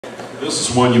This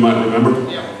is one you might remember.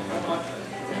 Yeah.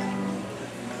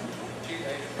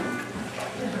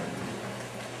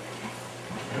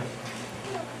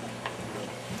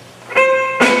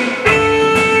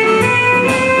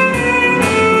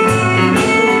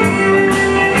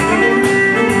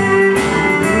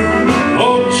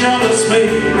 Oh, jealous me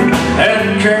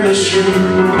and careless you,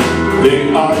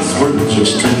 the odds were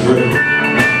just too great.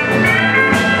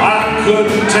 I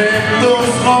couldn't take those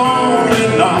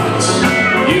lonely nights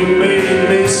you made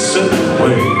me sit and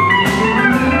wait.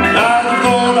 I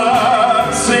thought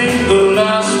I'd seen the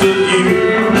last of you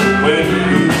when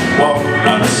you walked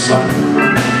out of sight.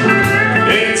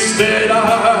 Instead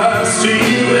I see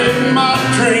you in my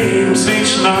dreams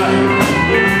each night.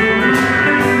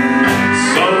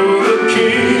 So the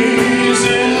keys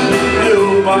in the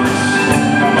mailbox,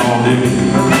 come on in.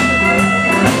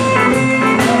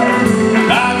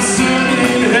 I'm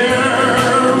sitting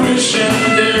here wishing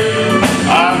that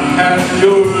I had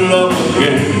your love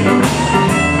again.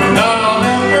 And I'll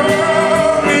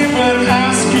never even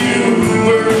ask you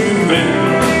where you've been.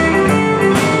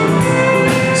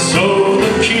 So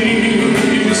the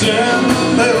keys in the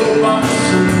mailbox,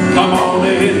 come on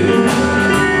in.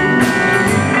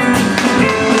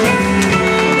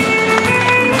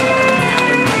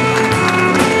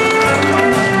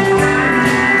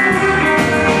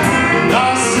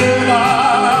 I said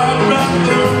I'd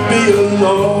rather be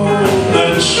alone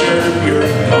than share your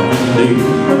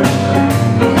company.